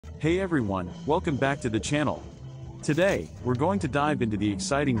Hey everyone, welcome back to the channel. Today, we're going to dive into the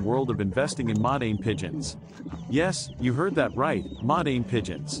exciting world of investing in Mondaine pigeons. Yes, you heard that right, Mondaine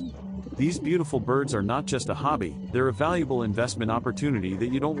pigeons. These beautiful birds are not just a hobby, they're a valuable investment opportunity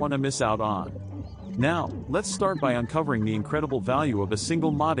that you don't want to miss out on. Now, let's start by uncovering the incredible value of a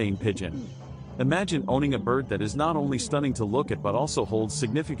single Mondaine pigeon. Imagine owning a bird that is not only stunning to look at but also holds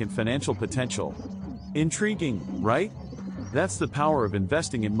significant financial potential. Intriguing, right? That's the power of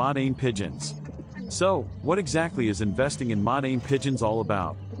investing in Mondaine pigeons. So, what exactly is investing in Mondaine pigeons all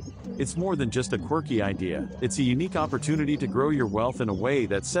about? It's more than just a quirky idea, it's a unique opportunity to grow your wealth in a way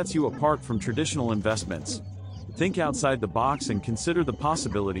that sets you apart from traditional investments. Think outside the box and consider the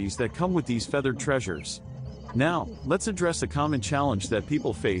possibilities that come with these feathered treasures. Now, let's address a common challenge that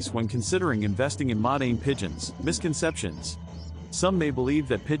people face when considering investing in Mondaine pigeons: misconceptions. Some may believe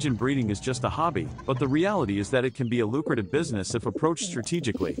that pigeon breeding is just a hobby, but the reality is that it can be a lucrative business if approached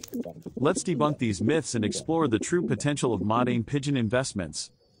strategically. Let's debunk these myths and explore the true potential of Mondaine pigeon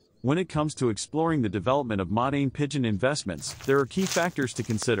investments. When it comes to exploring the development of Mondaine pigeon investments, there are key factors to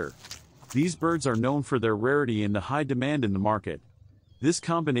consider. These birds are known for their rarity and the high demand in the market. This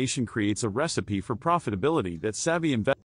combination creates a recipe for profitability that savvy investors